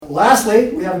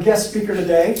lastly, we have a guest speaker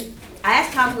today. I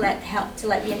asked Tom to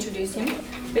let me introduce him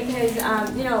because,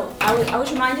 I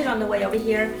was reminded on the way over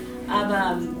here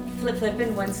of Flip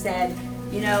Flippin once said,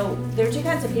 there are two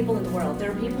kinds of people in the world.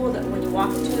 There are people that when you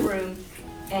walk into the room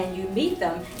and you meet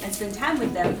them and spend time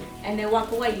with them and they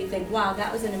walk away, you think, wow,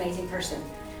 that was an amazing person.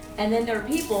 And then there are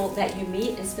people that you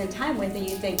meet and spend time with and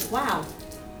you think, wow,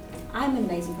 I'm an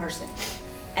amazing person.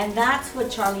 And that's what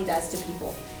Charlie does to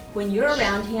people. When you're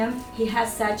around him, he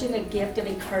has such a gift of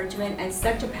encouragement and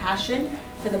such a passion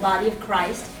for the body of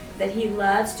Christ that he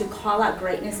loves to call out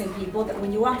greatness in people that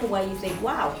when you walk away, you think,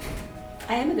 wow,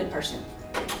 I am a good person.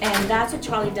 And that's what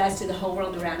Charlie does to the whole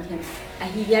world around him.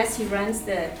 He runs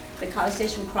the College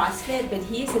Station CrossFit, but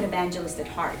he is an evangelist at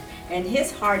heart. And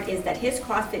his heart is that his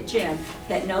CrossFit gym,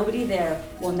 that nobody there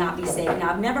will not be saved. Now,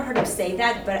 I've never heard him say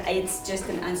that, but it's just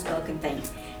an unspoken thing.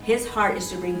 His heart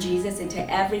is to bring Jesus into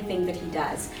everything that he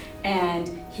does.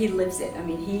 And he lives it. I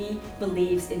mean, he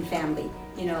believes in family,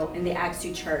 in the Acts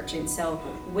 2 church. And so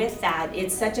with that,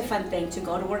 it's such a fun thing to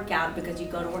go to work out because you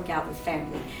go to work out with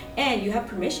family. And you have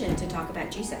permission to talk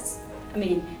about Jesus. I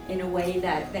mean, in a way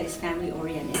that is family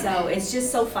oriented. So it's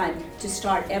just so fun to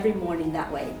start every morning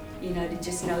that way, to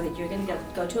just know that you're going to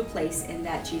go to a place and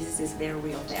that Jesus is there,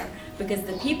 real there. Because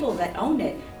the people that own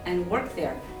it and work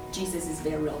there, Jesus is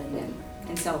there, real in them.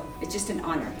 And so it's just an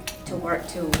honor to work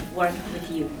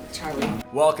with you, Charlie.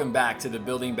 Welcome back to the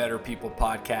Building Better People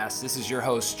podcast. This is your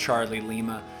host, Charlie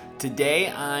Lima.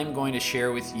 Today, I'm going to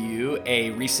share with you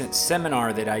a recent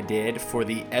seminar that I did for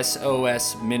the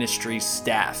SOS Ministry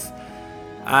staff.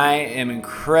 I am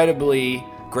incredibly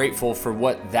grateful for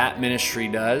what that ministry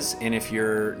does. And if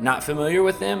you're not familiar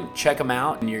with them, check them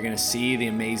out and you're going to see the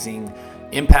amazing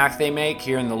impact they make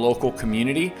here in the local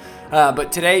community.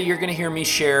 But today you're going to hear me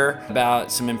share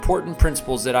about some important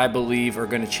principles that I believe are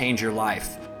going to change your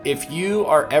life. If you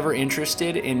are ever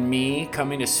interested in me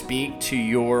coming to speak to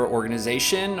your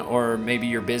organization or maybe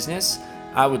your business,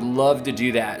 I would love to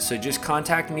do that. So just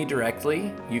contact me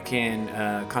directly. You can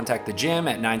contact the gym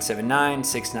at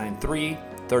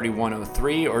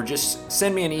 979-693-3103 or just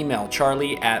send me an email,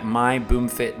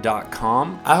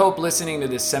 charlie@myboomfit.com. I hope listening to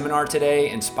this seminar today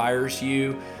inspires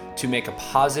you to make a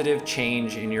positive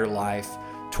change in your life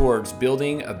towards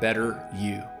building a better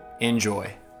you. Enjoy.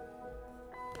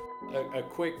 A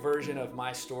quick version of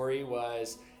my story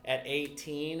was at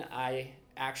 18, I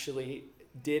actually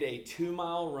did a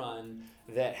 2-mile run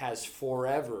that has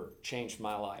forever changed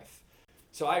my life.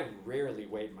 So I rarely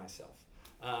weighed myself,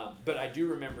 but I do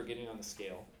remember getting on the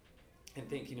scale and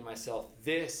thinking to myself,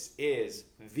 this is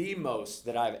the most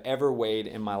that I've ever weighed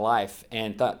in my life,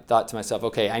 and thought to myself,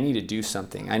 okay, I need to do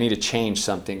something. I need to change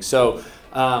something. So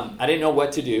I didn't know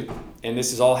what to do, and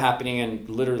this is all happening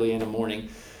literally in the morning.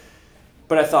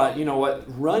 But I thought, you know what,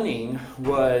 running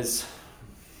was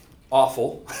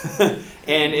awful,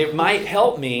 and it might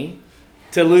help me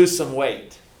to lose some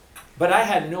weight. But I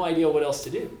had no idea what else to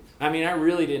do. I mean, I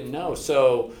really didn't know.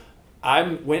 So I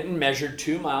went and measured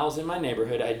 2 miles in my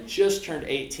neighborhood. I just turned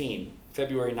 18,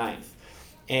 February 9th.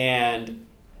 And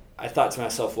I thought to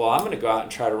myself, well, I'm going to go out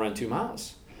and try to run 2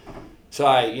 miles. So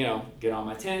I, get on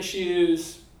my tennis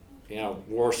shoes,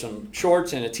 wore some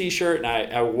shorts and a t-shirt, and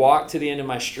I walked to the end of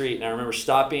my street, and I remember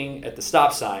stopping at the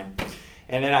stop sign,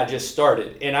 and then I just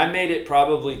started. And I made it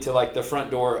probably to like the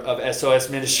front door of SOS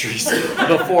Ministries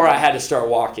before I had to start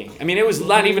walking. I mean, it was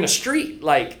not even a street.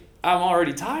 Like, I'm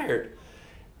already tired.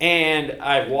 And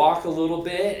I walk a little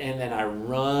bit, and then I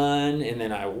run, and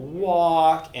then I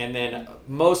walk, and then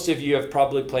most of you have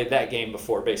probably played that game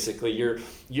before, basically. You're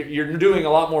doing a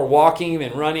lot more walking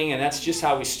than running, and that's just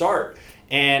how we start.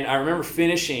 And I remember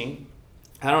finishing,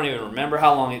 I don't even remember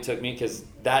how long it took me because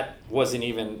that wasn't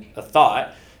even a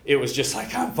thought. It was just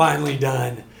like, I'm finally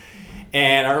done.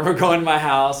 And I remember going to my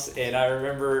house, and I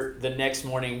remember the next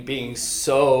morning being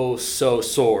so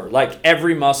sore. Like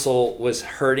every muscle was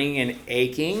hurting and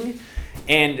aching.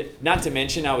 And not to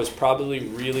mention, I was probably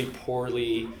really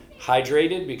poorly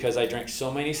hydrated because I drank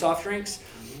so many soft drinks.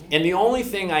 And the only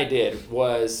thing I did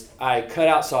was I cut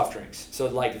out soft drinks. So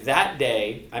like that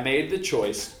day, I made the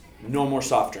choice, no more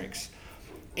soft drinks.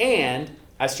 And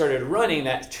I started running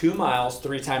that 2 miles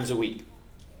 3 times a week.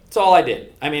 That's all I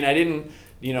did. I mean, I didn't,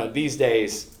 these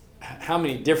days, how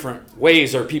many different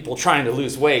ways are people trying to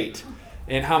lose weight?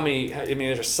 And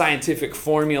there's a scientific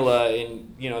formula,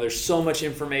 and, there's so much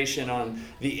information on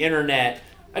the internet.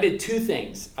 I did 2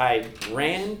 things. I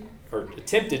ran, or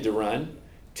attempted to run,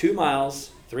 2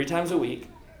 miles 3 times a week.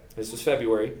 This was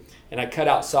February. And I cut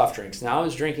out soft drinks. Now I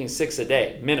was drinking 6 a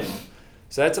day, minimum.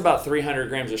 So that's about 300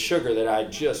 grams of sugar that I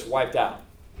just wiped out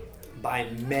by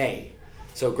May.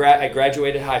 So I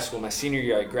graduated high school, my senior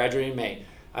year. I graduated in May.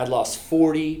 I'd lost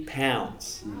 40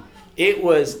 pounds. It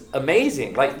was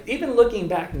amazing. Like, even looking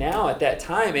back now at that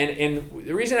time, and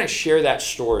the reason I share that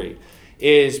story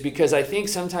is because I think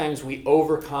sometimes we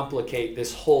overcomplicate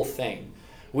this whole thing.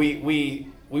 We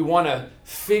want to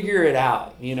figure it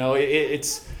out. You know,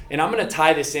 it's, and I'm going to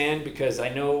tie this in because I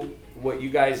know what you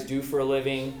guys do for a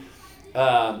living.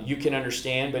 You can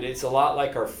understand, but it's a lot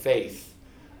like our faith.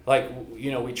 Like,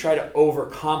 you know, we try to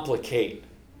overcomplicate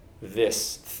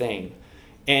this thing,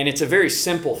 and it's a very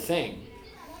simple thing.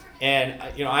 And,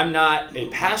 you know, I'm not a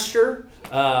pastor.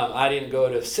 I didn't go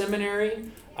to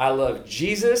seminary. I love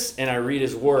Jesus and I read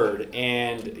his word.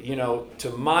 And, you know, to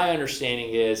my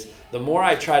understanding is the more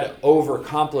I try to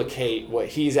overcomplicate what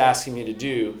he's asking me to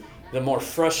do, the more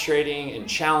frustrating and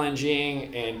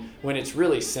challenging, and when it's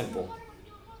really simple,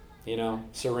 you know,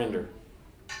 surrender,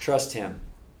 trust him,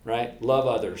 right? Love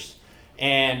others.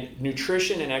 And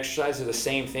nutrition and exercise are the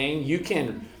same thing. You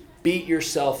can beat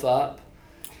yourself up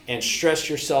and stress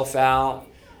yourself out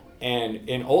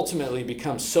and ultimately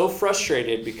become so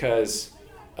frustrated because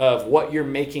of what you're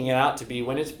making it out to be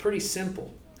when it's pretty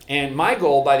simple. And my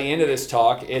goal by the end of this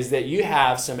talk is that you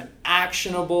have some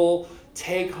actionable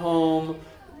take-home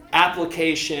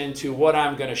application to what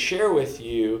I'm going to share with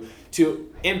you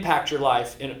to impact your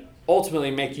life and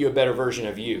ultimately make you a better version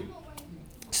of you,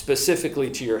 specifically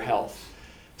to your health.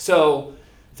 So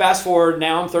fast forward,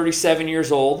 now I'm 37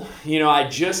 years old. You know, I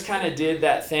just kind of did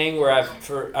that thing where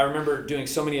I remember doing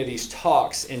so many of these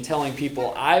talks and telling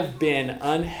people I've been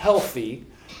unhealthy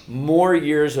more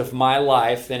years of my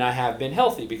life than I have been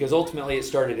healthy, because ultimately it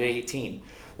started at 18.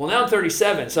 Well, now I'm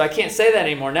 37, so I can't say that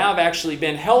anymore. Now I've actually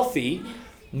been healthy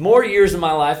more years of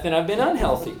my life than I've been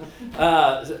unhealthy.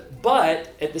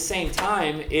 But at the same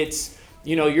time, it's,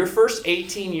 you know, your first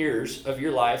 18 years of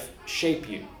your life shape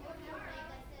you.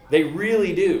 They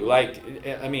really do. Like,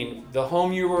 I mean, the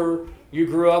home you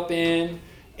grew up in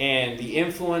and the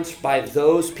influence by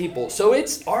those people. So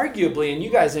it's arguably, and you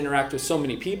guys interact with so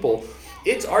many people,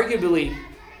 it's arguably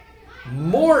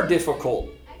more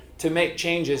difficult to make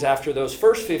changes after those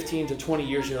first 15 to 20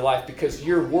 years of your life, because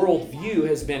your worldview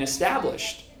has been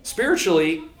established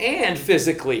spiritually and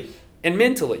physically and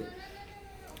mentally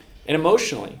and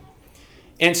emotionally.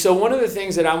 And so one of the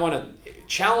things that I want to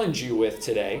challenge you with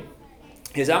today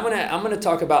is I'm going to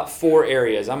talk about 4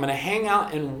 areas. I'm going to hang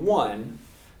out in one,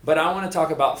 but I want to talk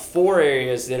about 4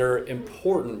 areas that are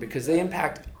important because they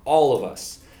impact all of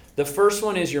us. The first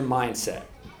one is your mindset,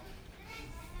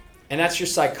 and that's your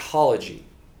psychology.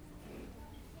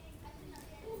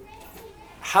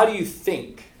 How do you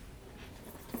think?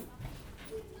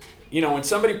 You know, when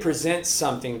somebody presents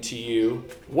something to you,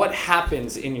 what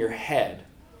happens in your head?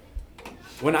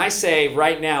 When I say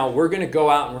right now, we're going to go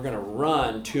out and we're going to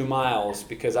run 2 miles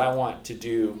because I want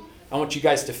you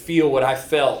guys to feel what I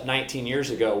felt 19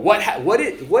 years ago. What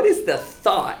is the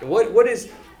thought?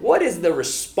 What is the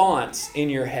response in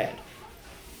your head?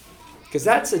 Because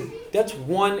that's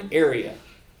one area.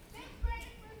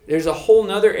 There's a whole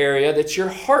nother area that's your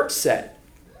heart set.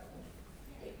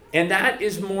 And that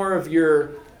is more of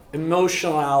your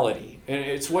emotionality. And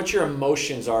it's what your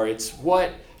emotions are. It's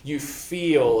what you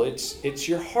feel. It's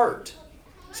your heart.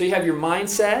 So you have your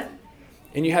mindset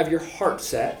and you have your heart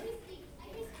set.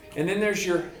 And then there's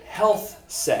your health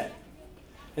set.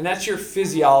 And that's your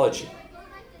physiology.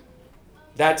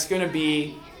 That's going to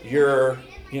be your,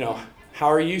 how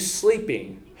are you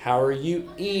sleeping? How are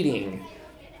you eating?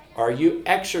 Are you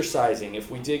exercising?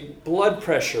 If we did blood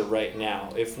pressure right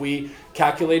now, if we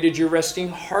calculated your resting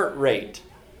heart rate,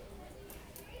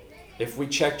 if we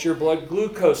checked your blood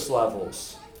glucose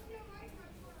levels,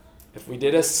 if we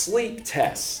did a sleep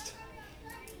test,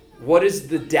 what is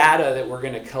the data that we're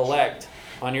going to collect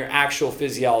on your actual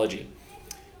physiology?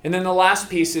 And then the last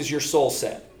piece is your soul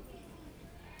set.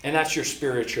 And that's your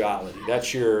spirituality.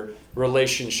 That's your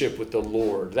relationship with the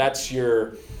Lord. That's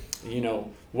your,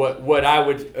 what I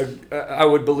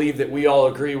would believe that we all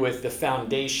agree with, the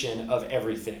foundation of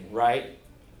everything, right?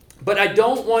 But I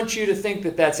don't want you to think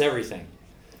that that's everything.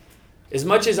 As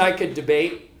much as I could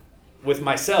debate with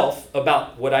myself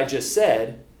about what I just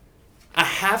said, I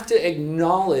have to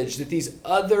acknowledge that these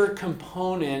other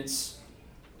components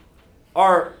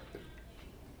are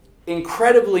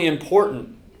incredibly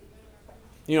important.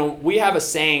 We have a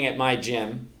saying at my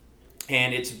gym,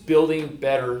 and it's building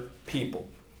better people.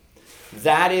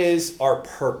 That is our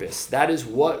purpose. That is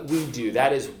what we do.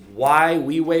 That is why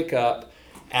we wake up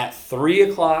at 3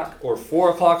 o'clock or 4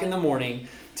 o'clock in the morning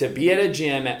to be at a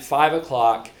gym at 5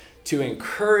 o'clock to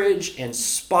encourage,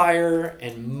 inspire,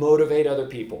 and motivate other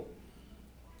people.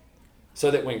 So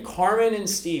that when Carmen and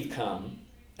Steve come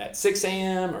at 6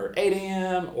 a.m. or 8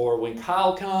 a.m. or when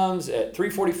Kyle comes at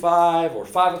 3:45 or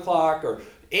 5 o'clock or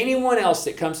anyone else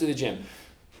that comes to the gym,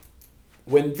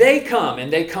 when they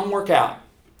come work out,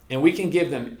 and we can give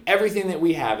them everything that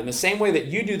we have in the same way that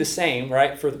you do the same,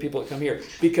 right, for the people that come here,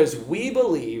 because we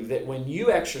believe that when you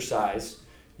exercise,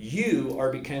 you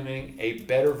are becoming a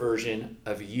better version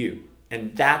of you.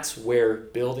 And that's where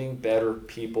building better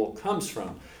people comes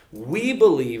from. We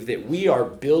believe that we are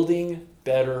building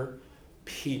better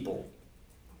people.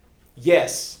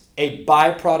 Yes, a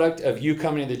byproduct of you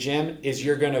coming to the gym is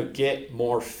you're going to get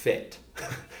more fit.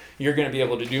 You're going to be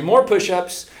able to do more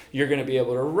push-ups. You're going to be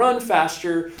able to run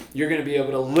faster. You're going to be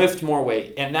able to lift more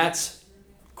weight. And that's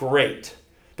great.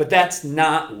 But that's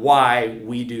not why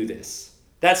we do this.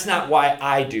 That's not why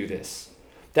I do this.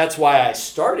 That's why I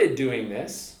started doing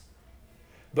this.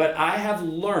 But I have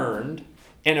learned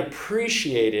and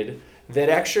appreciated that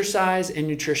exercise and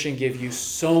nutrition give you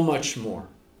so much more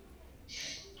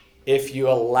if you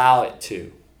allow it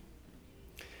to.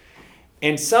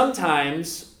 And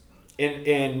sometimes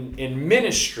in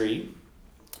ministry,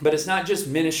 but it's not just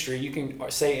ministry, you can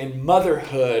say in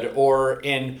motherhood or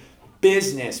in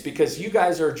business, because you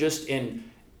guys are just in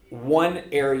one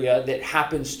area that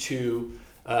happens to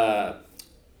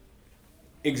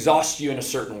exhaust you in a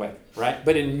certain way, right?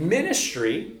 But in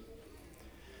ministry,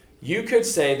 you could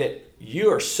say that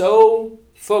you are so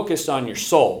focused on your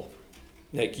soul.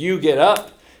 Like you get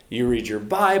up, you read your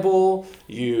Bible,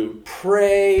 you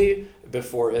pray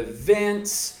before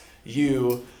events,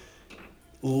 you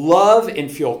love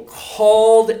and feel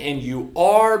called, and you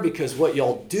are, because what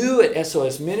y'all do at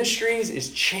SOS Ministries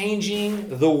is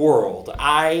changing the world.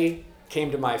 I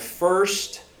came to my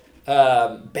first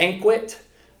banquet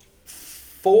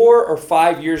 4 or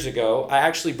 5 years ago. I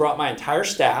actually brought my entire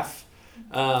staff.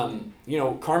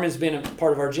 Carmen's been a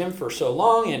part of our gym for so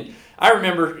long, and I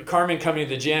remember Carmen coming to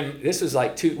the gym. This was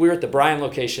like we were at the Bryan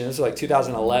location. This was like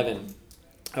 2011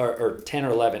 or 10 or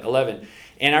 11.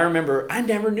 And I remember I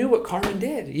never knew what Carmen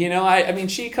did. I mean,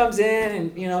 she comes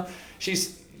in and,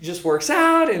 she's just works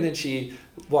out, and then she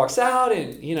walks out,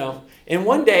 and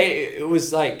one day it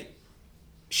was like,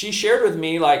 she shared with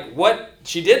me like what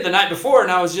she did the night before,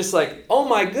 and I was just like, oh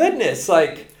my goodness,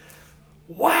 like,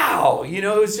 wow,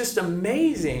 it was just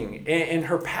amazing. And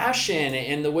her passion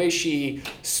and the way she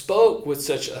spoke with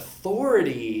such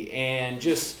authority, and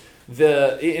just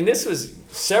and this was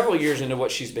several years into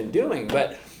what she's been doing,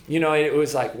 but it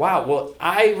was like, wow. Well,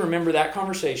 I remember that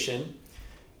conversation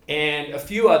and a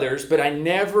few others, but I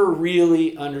never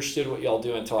really understood what y'all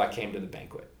do until I came to the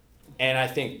banquet. And I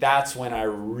think that's when I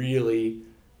really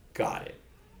got it.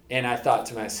 And I thought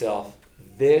to myself,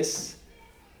 this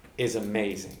is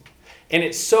amazing. And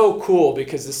it's so cool,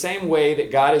 because the same way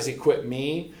that God has equipped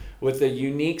me with a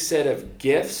unique set of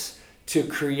gifts to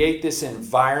create this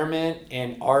environment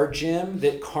in our gym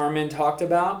that Carmen talked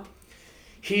about,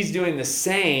 He's doing the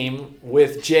same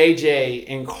with JJ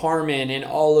and Carmen and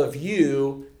all of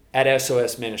you at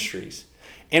SOS Ministries.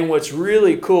 And what's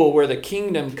really cool, where the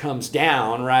kingdom comes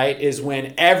down, right, is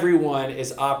when everyone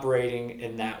is operating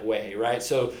in that way, right?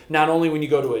 So not only when you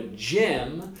go to a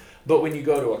gym, but when you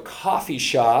go to a coffee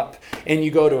shop, and you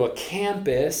go to a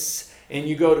campus, and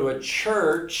you go to a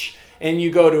church, and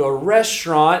you go to a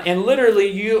restaurant, and literally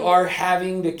you are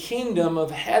having the kingdom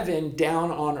of heaven down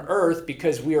on earth,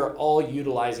 because we are all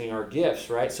utilizing our gifts,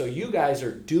 right? So you guys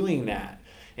are doing that.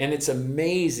 And it's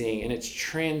amazing, and it's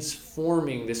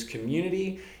transforming this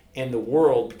community and the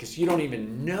world, because you don't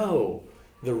even know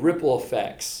the ripple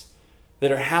effects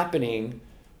that are happening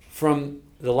from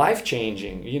the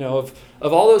life-changing. Of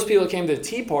all those people that came to the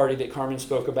tea party that Carmen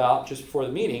spoke about just before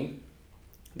the meeting,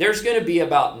 there's going to be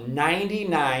about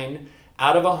 99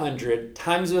 out of 100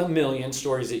 times a million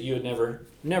stories that you would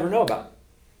never know about.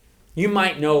 You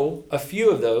might know a few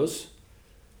of those,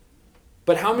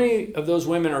 but how many of those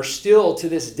women are still to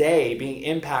this day being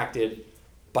impacted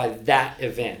by that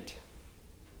event?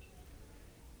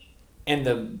 And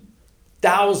the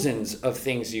thousands of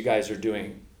things you guys are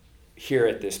doing here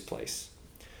at this place.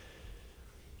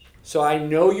 So I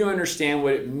know you understand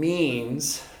what it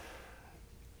means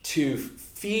to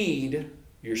feed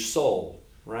your soul,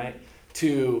 right?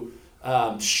 To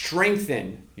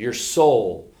strengthen your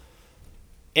soul.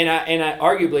 And I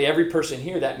arguably every person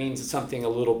here, that means something a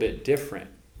little bit different.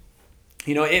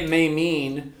 It may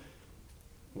mean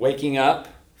waking up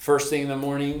first thing in the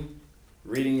morning,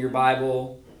 reading your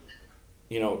Bible,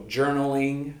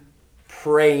 journaling,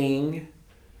 praying.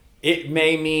 It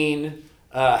may mean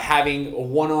having a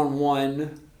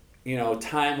one-on-one,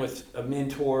 time with a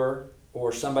mentor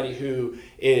or somebody who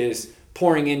is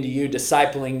pouring into you,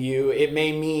 discipling you. It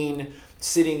may mean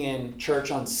sitting in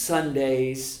church on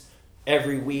Sundays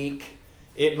every week.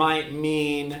 It might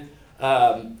mean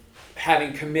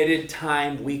having committed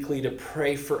time weekly to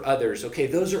pray for others. Okay,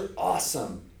 those are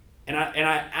awesome. And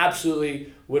I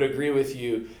absolutely would agree with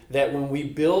you that when we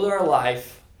build our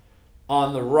life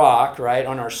on the rock, right,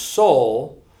 on our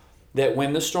soul, that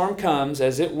when the storm comes,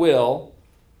 as it will,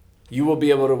 you will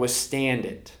be able to withstand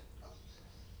it.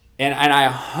 And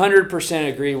I 100%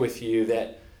 agree with you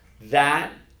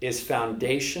that is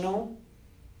foundational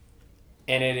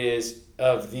and it is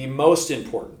of the most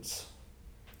importance.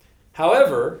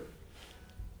 However,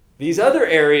 these other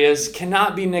areas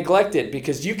cannot be neglected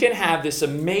because you can have this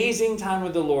amazing time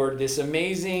with the Lord, this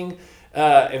amazing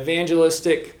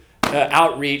evangelistic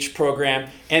outreach program,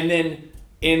 and then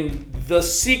in the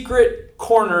secret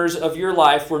corners of your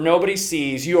life where nobody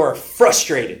sees, you are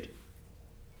frustrated.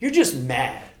 You're just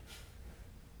mad.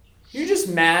 You're just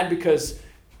mad because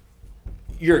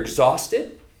you're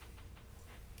exhausted,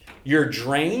 you're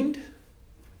drained,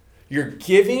 you're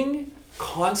giving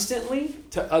constantly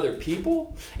to other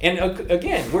people. And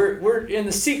again, we're in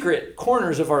the secret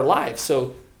corners of our lives,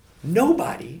 so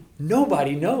nobody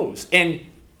knows. And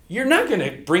you're not going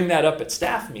to bring that up at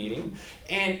staff meeting.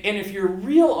 And if you're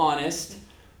real honest,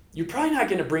 you're probably not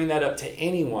going to bring that up to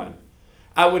anyone.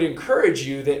 I would encourage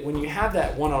you that when you have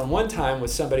that one-on-one time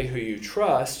with somebody who you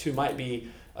trust, who might be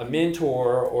a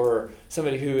mentor or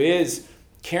somebody who is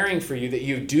caring for you, that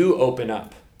you do open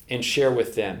up and share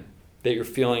with them that you're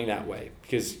feeling that way,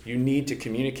 because you need to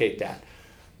communicate that.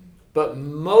 But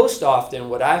most often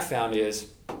what I found is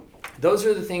those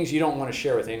are the things you don't want to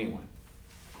share with anyone.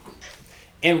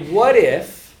 And what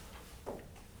if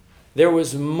there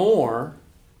was more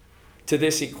to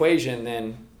this equation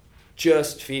than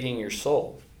just feeding your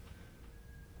soul?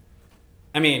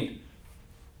 I mean,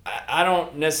 I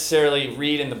don't necessarily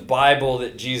read in the Bible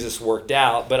that Jesus worked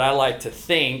out, but I like to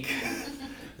think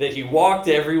that he walked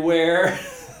everywhere.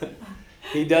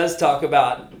 He does talk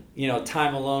about,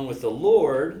 time alone with the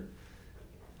Lord.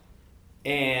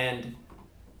 And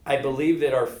I believe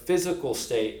that our physical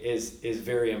state is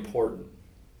very important.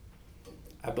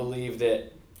 I believe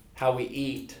that how we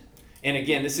eat, and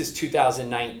again, this is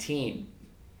 2019.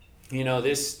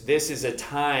 This is a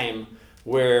time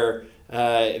where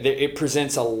it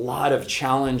presents a lot of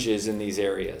challenges in these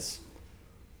areas.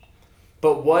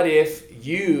 But what if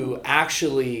you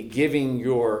actually giving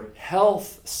your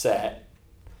health set,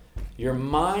 your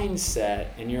mindset,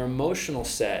 and your emotional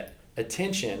set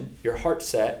attention, your heart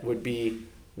set, would be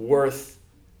worth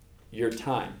your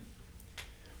time?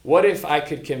 What if I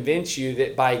could convince you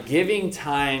that by giving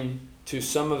time to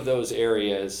some of those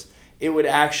areas, it would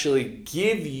actually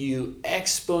give you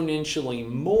exponentially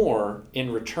more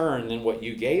in return than what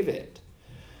you gave it?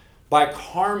 By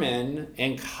Carmen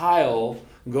and Kyle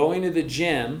going to the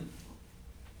gym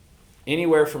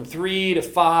anywhere from 3 to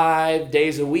 5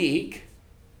 days a week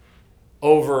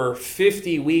over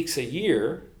 50 weeks a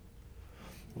year,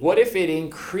 what if it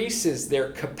increases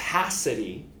their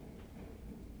capacity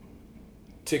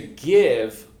to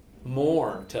give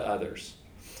more to others?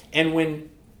 And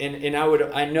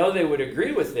I know they would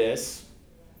agree with this.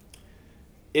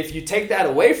 If you take that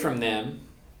away from them,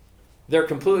 they're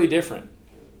completely different.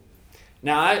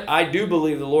 Now, I do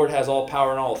believe the Lord has all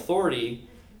power and all authority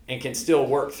and can still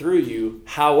work through you.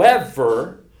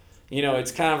 However,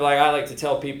 it's kind of like I like to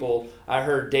tell people, I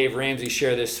heard Dave Ramsey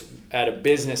share this at a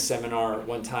business seminar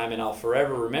one time, and I'll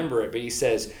forever remember it. But he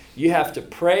says, you have to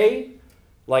pray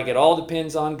like it all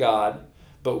depends on God,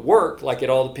 but work like it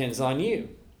all depends on you.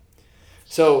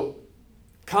 So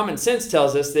common sense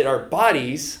tells us that our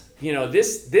bodies,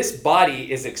 this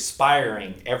body is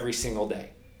expiring every single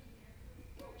day.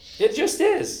 It just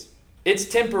is. It's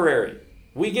temporary.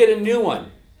 We get a new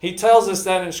one. He tells us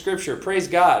that in Scripture. Praise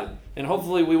God. And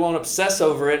hopefully we won't obsess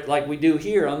over it like we do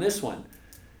here on this one.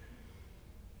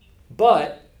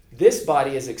 But this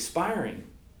body is expiring.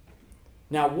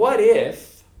 Now, what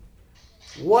if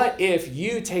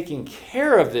you taking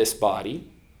care of this body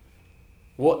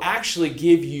will actually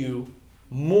give you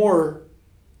more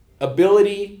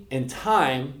ability and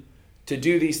time to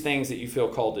do these things that you feel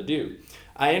called to do?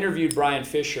 I interviewed Brian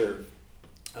Fisher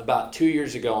about 2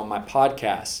 years ago on my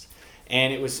podcast,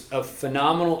 and it was a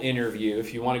phenomenal interview.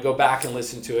 If you want to go back and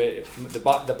listen to it, the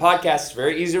podcast is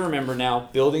very easy to remember now,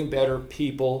 Building Better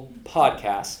People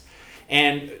Podcast.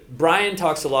 And Brian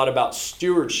talks a lot about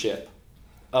stewardship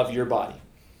of your body.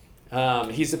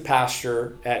 He's a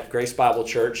pastor at Grace Bible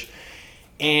Church.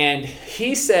 And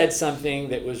he said something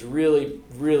that was really,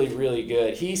 really, really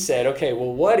good. He said, okay,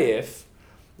 well, what if,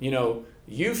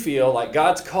 you feel like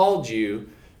God's called you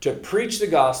to preach the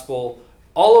gospel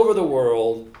all over the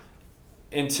world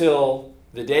until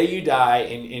the day you die,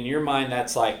 in your mind,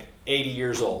 that's like 80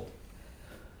 years old.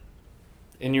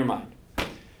 In your mind.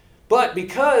 But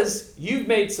because you've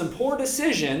made some poor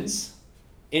decisions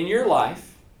in your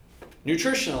life,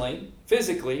 nutritionally,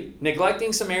 physically,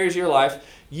 neglecting some areas of your life,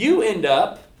 you end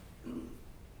up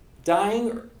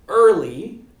dying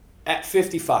early at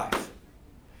 55.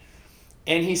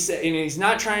 And he said, and he's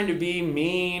not trying to be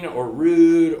mean or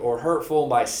rude or hurtful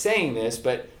by saying this,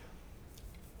 but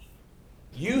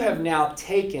you have now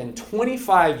taken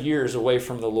 25 years away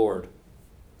from the Lord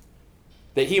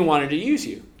that he wanted to use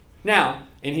you. Now,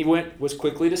 and he was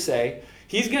quickly to say,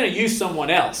 he's going to use someone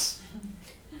else.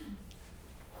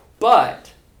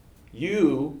 But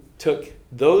you took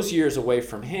those years away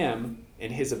from him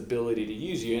and his ability to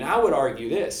use you. And I would argue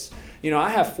this. I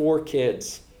have 4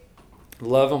 kids.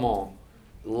 Love them all.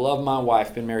 Love my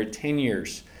wife. Been married 10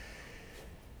 years.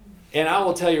 And I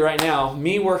will tell you right now,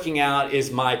 me working out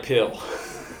is my pill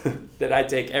that I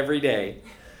take every day.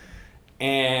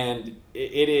 And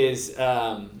it is,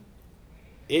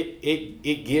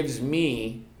 it gives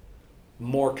me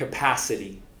more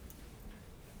capacity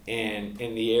in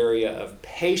the area of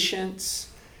patience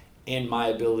and my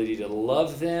ability to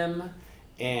love them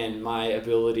and my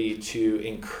ability to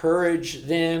encourage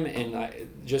them. And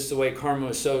just the way Carmen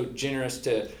was so generous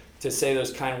to say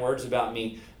those kind words about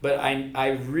me. But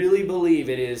I really believe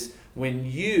it is when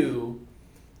you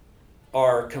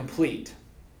are complete,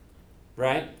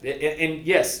 right? And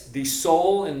yes, the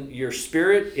soul and your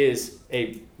spirit is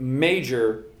a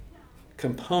major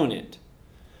component.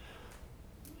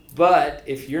 But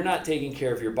if you're not taking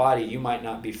care of your body, you might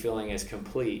not be feeling as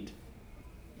complete.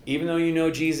 Even though you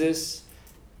know Jesus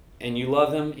and you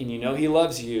love him and you know he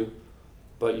loves you,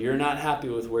 but you're not happy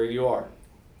with where you are.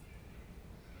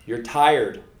 You're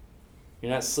tired.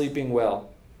 You're not sleeping well.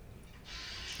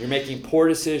 You're making poor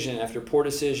decision after poor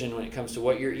decision when it comes to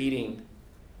what you're eating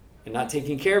and not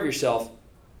taking care of yourself.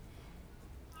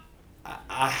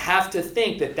 I have to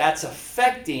think that that's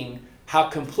affecting how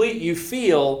complete you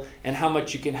feel and how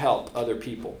much you can help other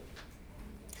people.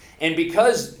 And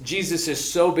because Jesus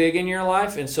is so big in your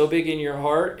life and so big in your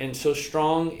heart and so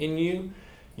strong in you,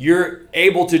 you're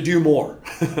able to do more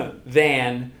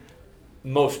than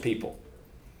most people.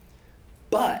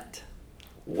 But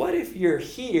what if you're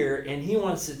here and he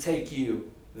wants to take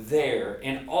you there,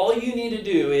 and all you need to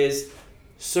do is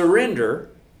surrender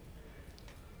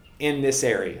in this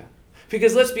area?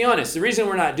 Because let's be honest, the reason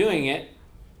we're not doing it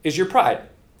is your pride.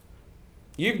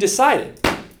 You've decided,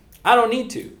 I don't need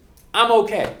to. I'm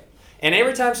okay. And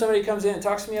every time somebody comes in and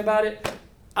talks to me about it,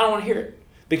 I don't want to hear it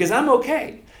because I'm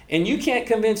okay. And you can't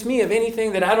convince me of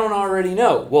anything that I don't already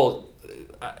know. Well,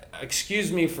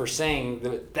 excuse me for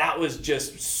saying that was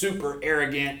just super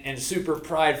arrogant and super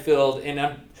pride-filled, and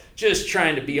I'm just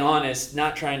trying to be honest,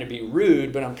 not trying to be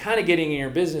rude, but I'm kind of getting in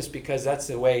your business because that's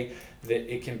the way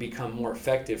that it can become more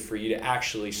effective for you to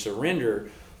actually surrender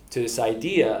to this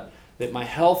idea that my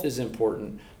health is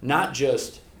important, not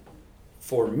just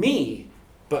for me,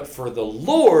 but for the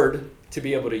Lord to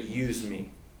be able to use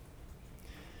me.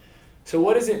 So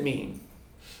what does it mean?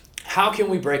 How can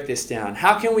we break this down?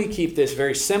 How can we keep this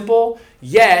very simple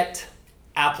yet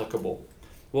applicable?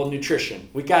 Well, nutrition.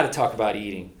 We got to talk about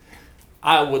eating.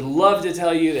 I would love to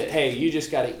tell you that, hey, you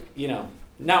just got to,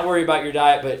 not worry about your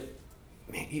diet, but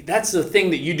man, that's the thing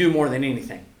that you do more than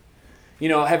anything.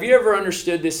 Have you ever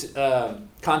understood this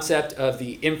concept of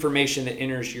the information that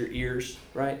enters your ears,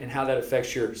 right? And how that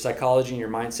affects your psychology and your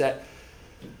mindset?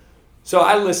 So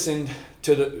I listened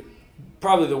to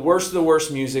probably the worst of the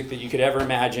worst music that you could ever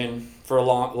imagine for a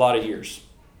lot of years.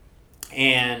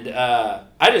 And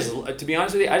to be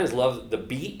honest with you, I just love the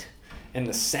beat and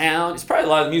the sound. It's probably a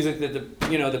lot of the music that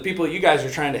the people that you guys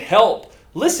are trying to help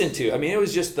listen to. I mean, it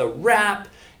was just the rap,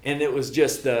 and it was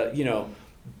just the,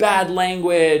 bad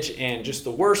language and just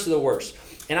the worst of the worst.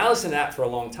 And I listened to that for a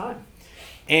long time.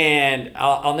 And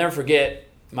I'll never forget,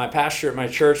 my pastor at my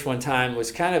church one time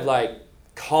was kind of like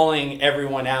calling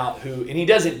everyone out and he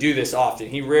doesn't do this often.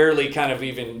 He rarely kind of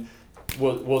even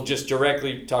will just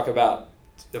directly talk about,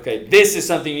 okay, this is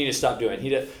something you need to stop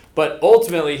doing. But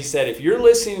ultimately he said, if you're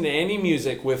listening to any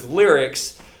music with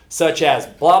lyrics such as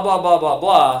blah, blah, blah, blah,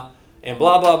 blah, and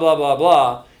blah, blah, blah, blah,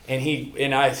 blah,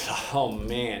 and I thought, oh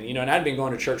man, and I'd been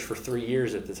going to church for 3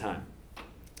 years at the time.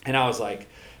 And I was like,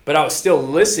 but I was still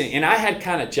listening, and I had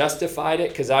kind of justified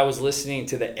it because I was listening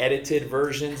to the edited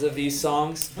versions of these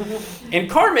songs. And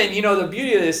Carmen, the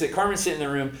beauty of this, that Carmen's sitting in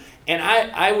the room, and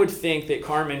I would think that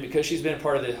Carmen, because she's been a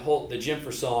part of the Gym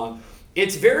for so long,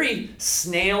 it's very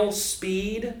snail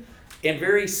speed and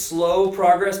very slow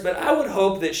progress, but I would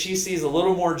hope that she sees a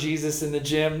little more Jesus in the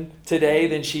gym today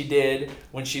than she did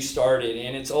when she started.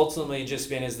 And it's ultimately just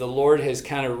been, as the Lord has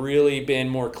kind of really been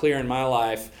more clear in my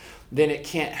life, then it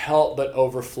can't help but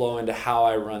overflow into how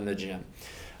I run the gym.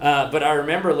 But I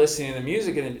remember listening to the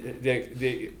music and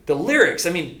the lyrics. I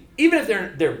mean, even if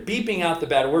they're beeping out the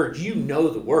bad words, you know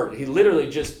the word. He literally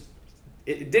just,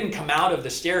 it didn't come out of the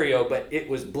stereo, but it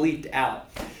was bleeped out.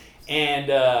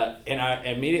 And I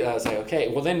immediately, I was like, okay.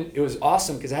 Well, then it was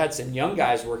awesome because I had some young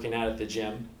guys working out at the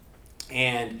gym,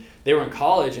 and they were in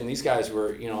college, and these guys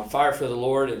were, on fire for the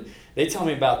Lord. And they told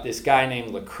me about this guy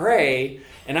named Lecrae,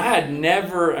 and I had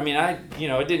never, I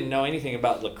didn't know anything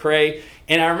about Lecrae.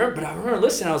 And I remember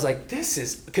listening, I was like, this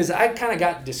is, because I kind of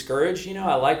got discouraged,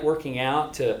 I like working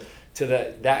out to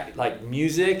that like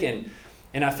music,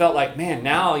 and I felt like, man,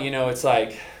 now, it's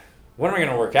like, what am I going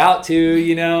to work out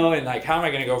to, and like, how am I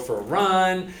going to go for a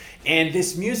run? And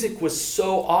this music was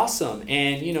so awesome.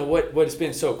 And what has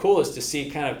been so cool is to see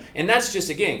kind of, and that's just,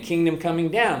 again, kingdom coming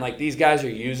down. Like, these guys are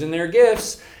using their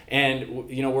gifts, and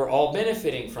we're all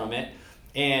benefiting from it.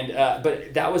 And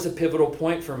but that was a pivotal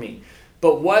point for me.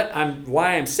 But why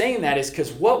I'm saying that is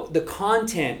because what the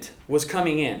content was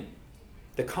coming in,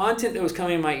 the content that was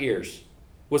coming in my ears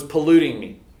was polluting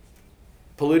me,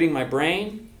 polluting my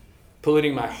brain,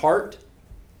 polluting my heart.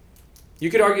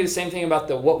 You could argue the same thing about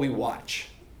what we watch.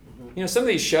 Some of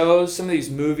these shows, some of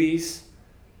these movies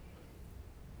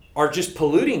are just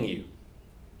polluting you.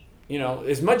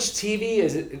 As much TV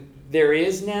as there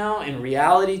is now, and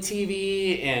reality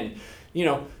TV, and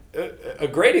a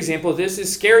great example of this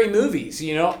is scary movies.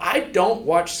 I don't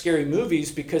watch scary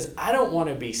movies because I don't want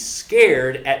to be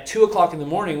scared at 2 o'clock in the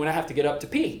morning when I have to get up to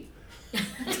pee.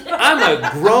 I'm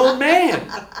a grown man.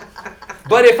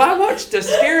 But if I watched a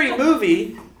scary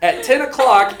movie at 10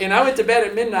 o'clock and I went to bed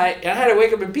at midnight and I had to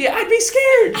wake up and pee, I'd be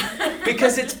scared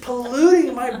because it's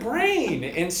polluting my brain.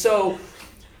 And so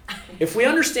if we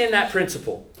understand that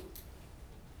principle,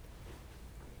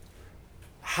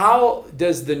 how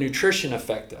does the nutrition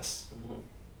affect us?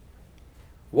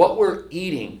 What we're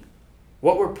eating,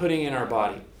 what we're putting in our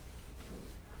body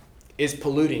is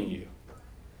polluting you.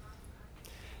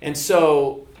 And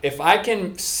so if I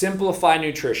can simplify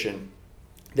nutrition,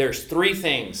 there's 3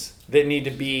 things that need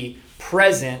to be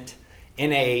present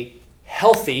in a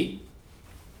healthy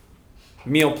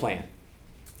meal plan: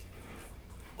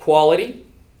 quality,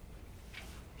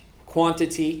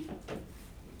 quantity,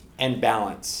 and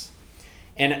balance.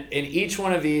 And each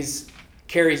one of these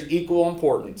carries equal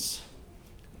importance.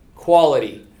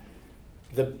 Quality.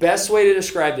 The best way to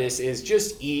describe this is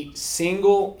just eat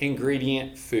single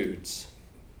ingredient foods.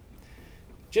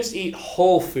 Just eat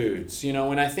whole foods.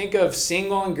 When I think of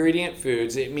single ingredient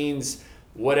foods, it means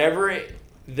whatever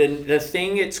the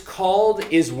thing it's called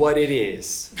is what it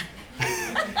is.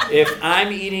 If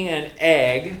I'm eating an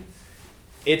egg,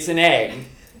 it's an egg.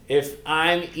 If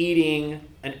I'm eating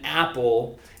an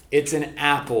apple, it's an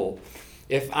apple.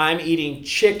 If I'm eating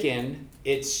chicken,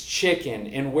 it's chicken.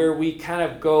 And where we kind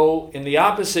of go in the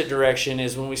opposite direction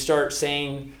is when we start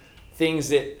saying things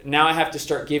that now I have to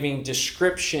start giving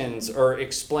descriptions or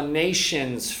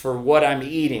explanations for what I'm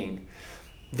eating.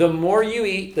 The more you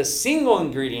eat the single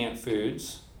ingredient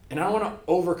foods, and I don't want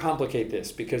to overcomplicate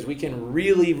this because we can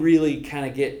really, really kind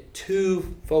of get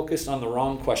too focused on the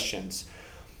wrong questions.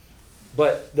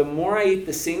 But the more I eat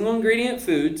the single ingredient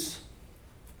foods,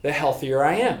 the healthier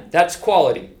I am. That's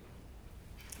quality.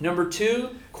 Number 2,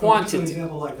 quantity. An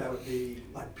example like that would be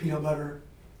like peanut butter.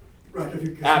 Right, if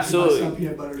you Absolutely. Some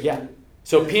peanut butter. Yeah.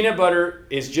 So peanut butter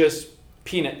is just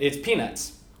it's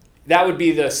peanuts. That would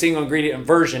be the single ingredient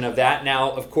version of that.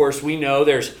 Now, of course, we know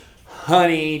there's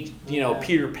honey,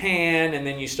 Peter Pan, and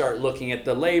then you start looking at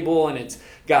the label and it's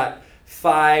got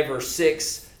 5 or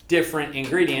 6 different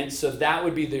ingredients. So that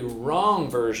would be the wrong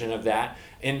version of that.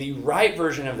 And the right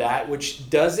version of that, which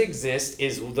does exist,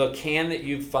 is the can that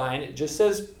you find. It just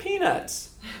says peanuts.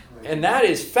 And that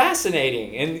is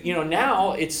fascinating. And,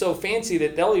 now it's so fancy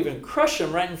that they'll even crush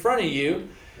them right in front of you,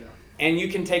 and you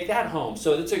can take that home.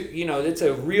 So that's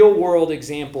a real world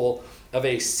example of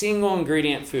a single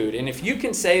ingredient food. And if you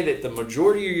can say that the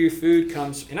majority of your food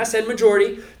comes, and I said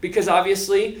majority because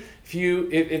obviously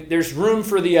if there's room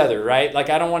for the other, right? Like,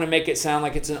 I don't want to make it sound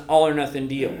like it's an all or nothing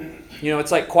deal.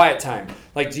 It's like quiet time.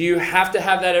 Like, do you have to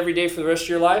have that every day for the rest of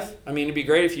your life? I mean, it'd be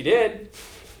great if you did.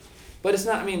 But it's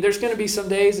not, there's going to be some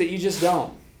days that you just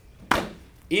don't.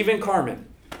 Even Carmen,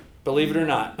 believe it or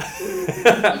not.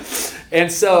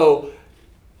 And so,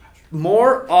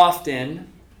 more often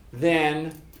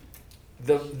than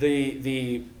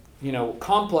the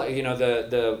complex,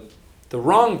 the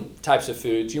wrong types of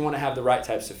foods, you want to have the right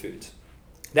types of foods.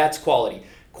 That's quality.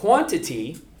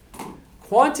 Quantity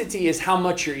is how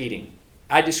much you're eating.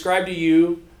 I described to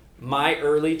you my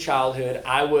early childhood.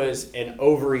 I was an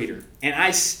overeater, and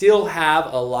I still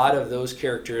have a lot of those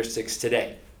characteristics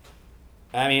today.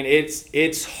 I mean,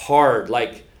 it's hard.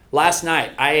 Like last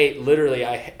night, I ate literally,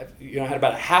 had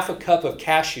about a half a cup of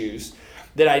cashews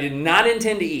that I did not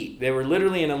intend to eat. They were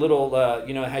literally in a little, how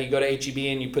you go to H-E-B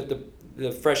and you put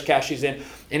the fresh cashews in,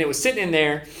 and it was sitting in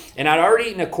there, and I'd already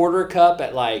eaten a quarter cup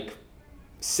at like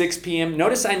 6 p.m.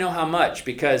 Notice I know how much,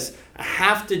 because I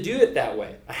have to do it that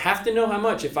way. I have to know how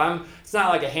much. It's not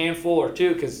like a handful or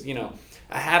two, because,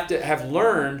 I have to have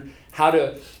learned how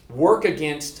to work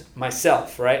against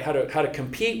myself, right? How to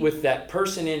compete with that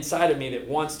person inside of me that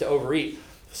wants to overeat.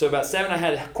 So about 7, I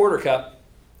had a quarter cup.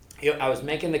 I was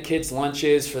making the kids'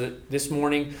 lunches for this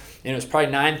morning, and it was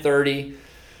probably 9:30.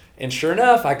 And sure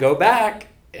enough, I go back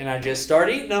and I just start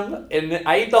eating them, and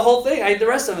I eat the whole thing. I eat the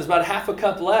rest of them. There's about half a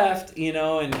cup left,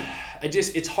 and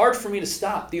it's hard for me to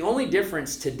stop. The only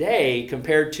difference today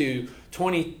compared to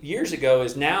 20 years ago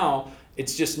is now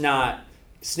it's just not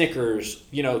Snickers,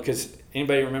 because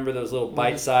anybody remember those little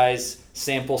bite-sized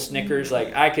sample Snickers?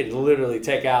 Like I could literally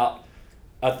take out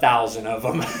 1,000 of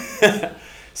them.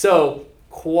 So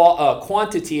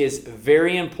quantity is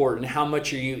very important. How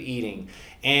much are you eating?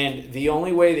 And the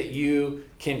only way that you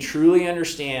can truly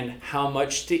understand how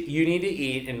much you need to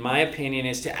eat, in my opinion,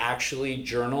 is to actually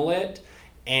journal it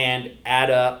and add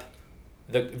up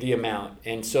the amount.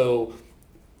 And so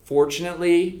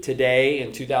fortunately, today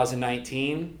in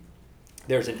 2019,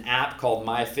 there's an app called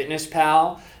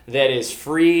MyFitnessPal that is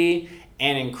free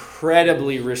and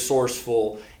incredibly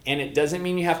resourceful. And it doesn't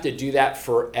mean you have to do that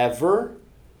forever,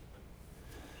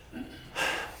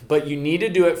 but you need to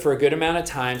do it for a good amount of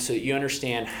time so that you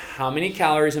understand how many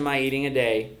calories am I eating a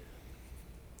day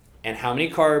and how many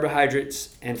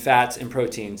carbohydrates and fats and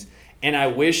proteins. And I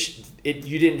wish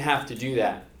you didn't have to do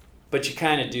that, but you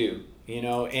kind of do,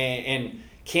 and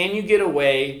can you get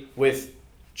away with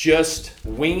just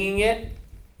winging it?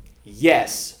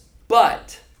 Yes,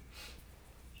 but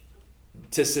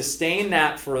to sustain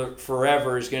that for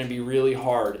forever is going to be really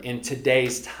hard in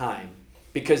today's time,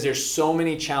 because there's so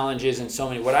many challenges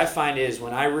and what I find is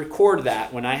when I record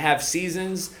that, when I have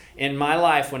seasons in my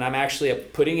life when I'm actually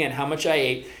putting in how much I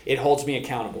ate, it holds me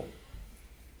accountable.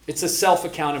 It's a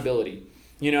self-accountability.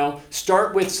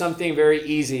 Start with something very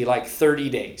easy like 30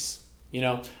 days.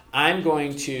 I'm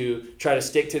going to try to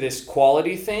stick to this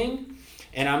quality thing,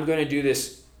 and I'm going to do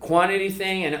this quantity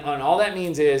thing, and all that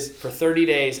means is for 30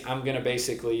 days, I'm going to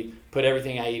basically put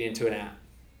everything I eat into an app.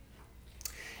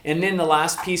 And then the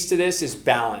last piece to this is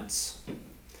balance.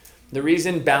 The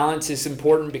reason balance is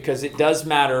important because it does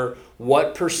matter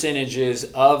what percentages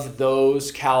of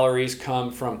those calories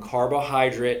come from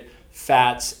carbohydrate,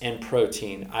 fats, and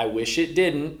protein. I wish it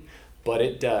didn't, but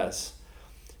it does.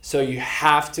 So you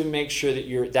have to make sure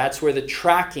that that's where the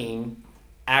tracking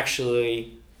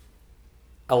actually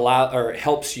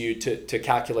helps you to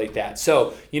calculate that.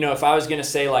 So, if I was going to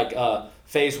say like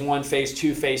phase 1, phase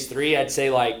 2, phase 3, I'd say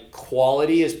like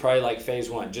quality is probably like phase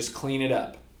 1, just clean it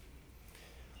up.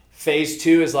 Phase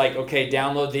 2 is like, okay,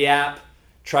 download the app,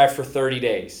 try for 30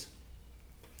 days.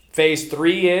 Phase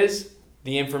 3 is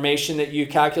the information that you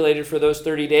calculated for those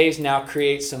 30 days, now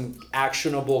create some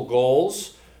actionable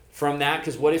goals from that,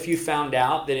 because what if you found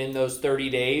out that in those 30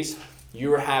 days you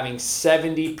were having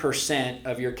 70%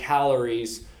 of your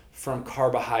calories from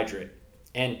carbohydrate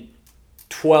and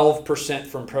 12%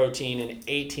 from protein and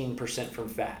 18% from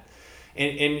fat.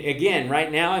 And again,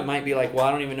 right now it might be like, well,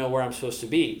 I don't even know where I'm supposed to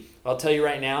be. I'll tell you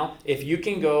right now, if you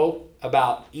can go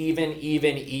about even,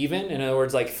 in other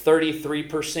words, like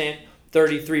 33%,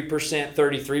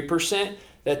 33%,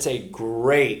 that's a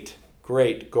great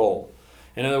goal.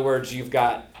 In other words, you've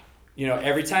got,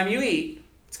 every time you eat,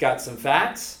 it's got some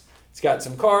fats, it's got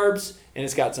some carbs, and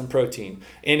it's got some protein.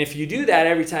 And if you do that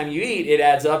every time you eat, it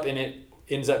adds up, and it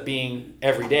ends up being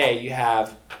every day you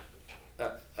have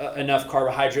enough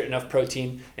carbohydrate, enough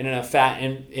protein, and enough fat.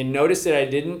 And notice that I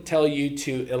didn't tell you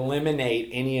to eliminate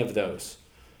any of those.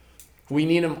 We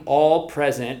need them all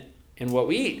present in what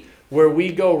we eat. Where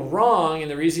we go wrong,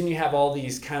 and the reason you have all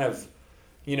these kind of,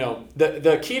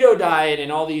 the keto diet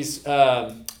and all these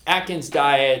Atkins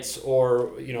diets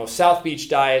or, South Beach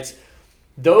diets,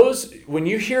 those, when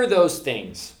you hear those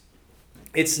things,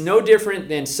 it's no different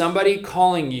than somebody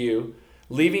calling you,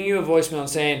 leaving you a voicemail and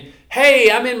saying,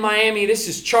 hey, I'm in Miami, this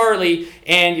is Charlie,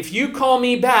 and if you call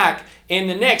me back in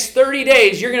the next 30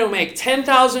 days, you're going to make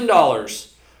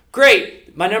 $10,000.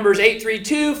 Great. My number is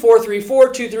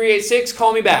 832-434-2386.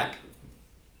 Call me back.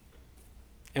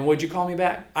 And would you call me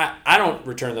back? I don't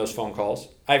return those phone calls.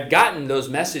 I've gotten those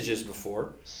messages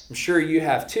before. I'm sure you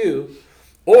have too.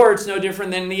 Or it's no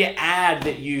different than the ad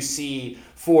that you see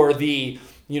for the,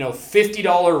 $50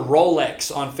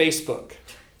 Rolex on Facebook.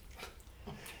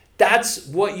 That's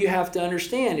what you have to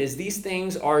understand is these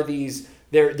things are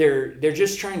they're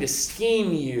just trying to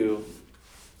scheme you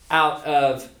out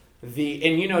of and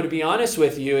to be honest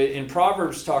with you, in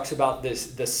Proverbs talks about the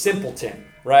simpleton,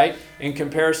 right? In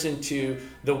comparison to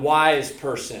the wise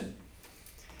person.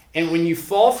 And when you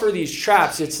fall for these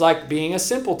traps, it's like being a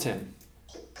simpleton.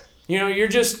 You're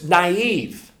just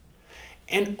naive.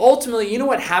 And ultimately, you know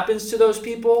what happens to those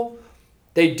people?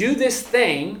 They do this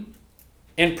thing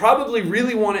and probably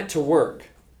really want it to work.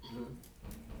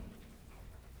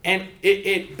 And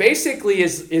it basically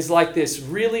is like this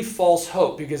really false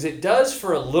hope because it does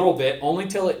for a little bit, only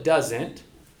till it doesn't.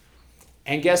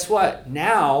 And guess what?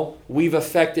 Now we've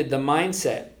affected the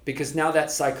mindset because now that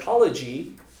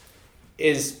psychology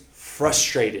is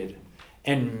frustrated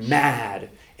and mad.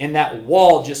 And that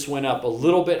wall just went up a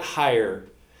little bit higher.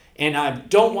 And I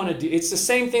don't want to do, it's the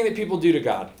same thing that people do to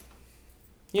God.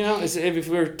 If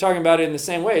we're talking about it in the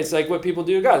same way, it's like what people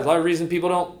do to God. A lot of reason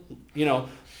people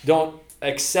don't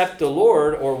accept the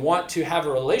Lord or want to have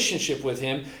a relationship with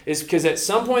him is because at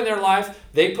some point in their life,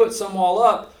 they put some wall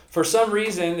up for some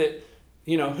reason that,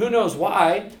 who knows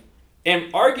why.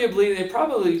 And arguably, they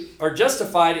probably are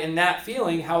justified in that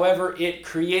feeling. However, it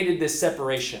created this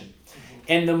separation.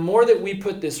 And the more that we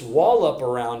put this wall up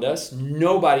around us,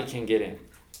 nobody can get in.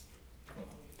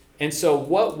 And so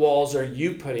what walls are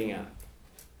you putting up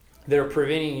that are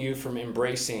preventing you from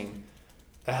embracing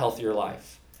a healthier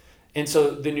life? And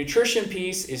so the nutrition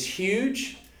piece is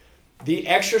huge. The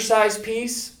exercise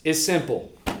piece is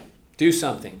simple. Do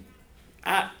something.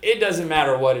 It doesn't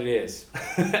matter what it is.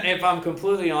 If I'm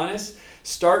completely honest,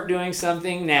 start doing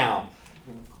something now.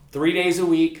 3 days a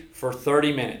week for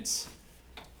 30 minutes.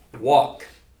 Walk.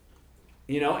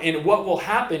 And what will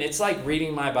happen, it's like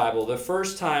reading my Bible. The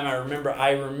first time I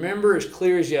remember as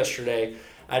clear as yesterday,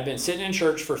 I'd been sitting in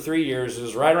church for 3 years. It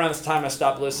was right around this time I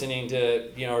stopped listening to,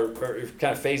 or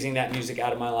kind of phasing that music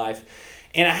out of my life.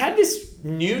 And I had this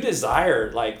new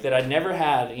desire, that I'd never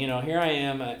had. Here I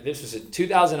am. This was in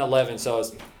 2011, so I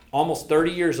was almost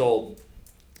 30 years old.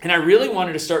 And I really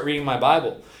wanted to start reading my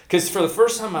Bible. Because for the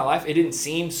first time in my life, it didn't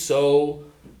seem so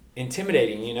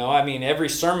intimidating. Every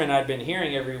sermon I'd been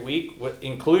hearing every week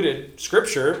included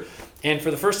Scripture. And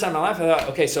for the first time in my life, I thought,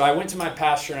 okay, so I went to my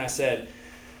pastor and I said,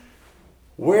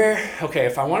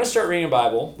 if I want to start reading a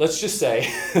Bible, let's just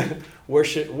say,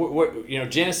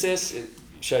 Genesis,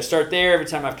 should I start there? Every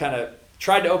time I've kind of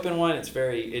tried to open one,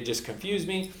 it just confused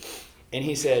me. And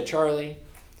he said, Charlie,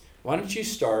 why don't you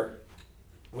start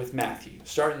with Matthew?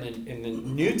 Start in the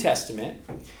New Testament.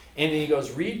 And then he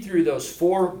goes, read through those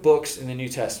 4 books in the New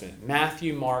Testament,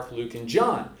 Matthew, Mark, Luke, and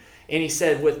John. And he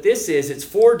said, what this is, it's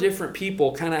 4 different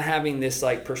people kind of having this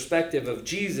perspective of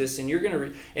Jesus. And you're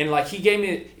going to, he gave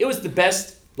me, it was the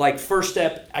best first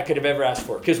step I could have ever asked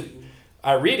for. Because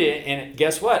I read it and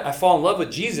guess what? I fall in love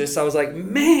with Jesus. I was like,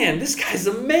 man, this guy's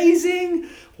amazing.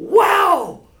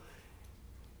 Wow.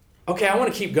 Okay, I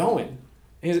want to keep going.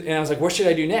 And I was like, what should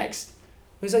I do next?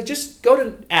 He's like, just go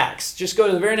to Acts. Just go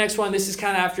to the very next one. This is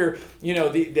kind of after,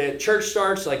 the church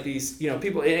starts, these,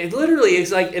 people. It literally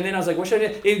is and then I was like, what should I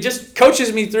do? It just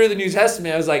coaches me through the New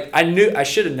Testament. I was like, I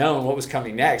should have known what was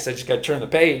coming next. I just got to turn the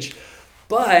page.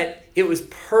 But it was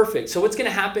perfect. So what's going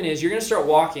to happen is you're going to start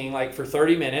walking for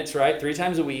 30 minutes, right? 3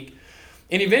 times a week.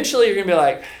 And eventually you're going to be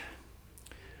like,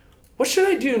 what should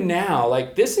I do now?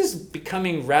 This is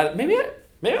becoming rather, maybe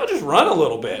I'll just run a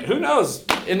little bit. Who knows?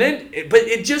 And then, but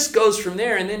it just goes from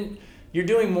there. And then you're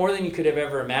doing more than you could have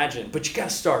ever imagined. But you got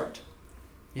to start.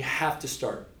 You have to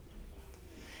start.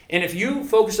 And if you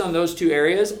focus on those 2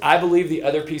 areas, I believe the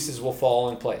other pieces will fall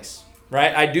in place.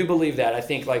 Right? I do believe that. I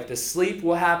think the sleep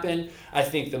will happen. I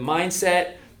think the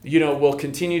mindset, will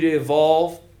continue to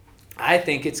evolve. I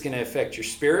think it's going to affect your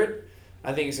spirit.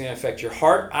 I think it's going to affect your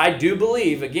heart. I do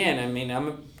believe, again,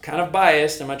 I'm kind of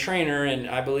biased. I'm a trainer, and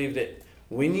I believe that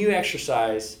when you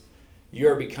exercise,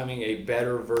 you're becoming a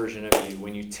better version of you.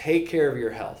 When you take care of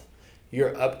your health,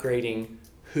 you're upgrading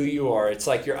who you are. It's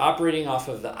like you're operating off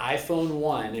of the iPhone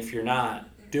 1 if you're not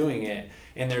doing it,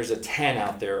 and there's a 10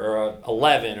 out there, or a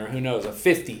 11, or who knows, a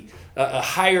 50, a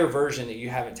higher version that you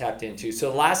haven't tapped into.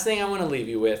 So the last thing I want to leave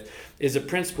you with is a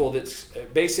principle that's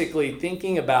basically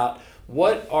thinking about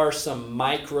what are some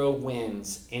micro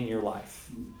wins in your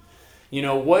life.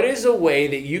 What is a way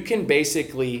that you can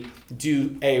basically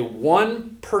do a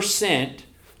 1%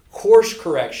 course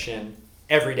correction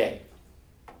every day,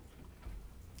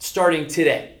 starting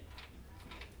today?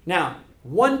 Now,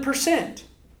 1%.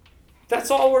 That's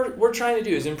all we're trying to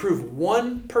do is improve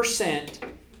 1%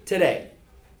 today.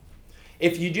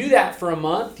 If you do that for a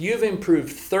month, you've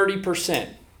improved 30%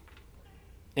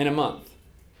 in a month.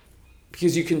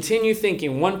 Because you continue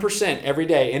thinking 1% every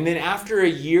day. And then after a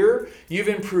year, you've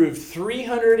improved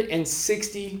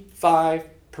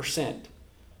 365%.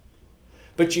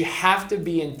 But you have to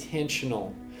be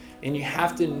intentional. And you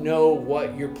have to know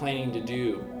what you're planning to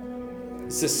do.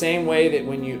 It's the same way that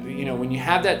when you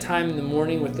have that time in the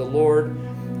morning with the Lord,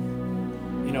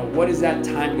 what is that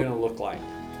time going to look like?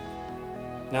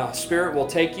 Now, Spirit will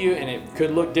take you, and it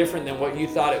could look different than what you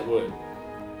thought it would.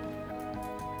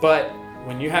 But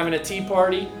when you're having a tea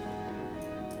party,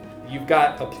 you've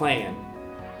got a plan.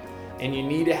 And you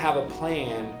need to have a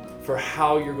plan for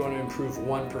how you're going to improve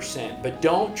 1%. But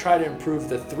don't try to improve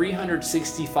the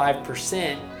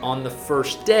 365% on the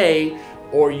first day,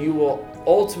 or you will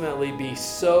ultimately be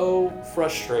so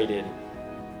frustrated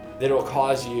that it will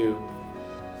cause you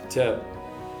to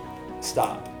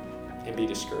stop and be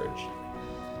discouraged.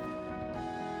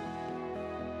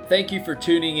 Thank you for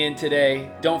tuning in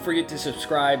today. Don't forget to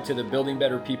subscribe to the Building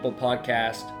Better People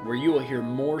podcast, where you will hear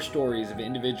more stories of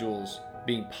individuals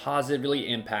being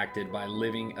positively impacted by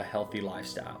living a healthy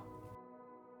lifestyle.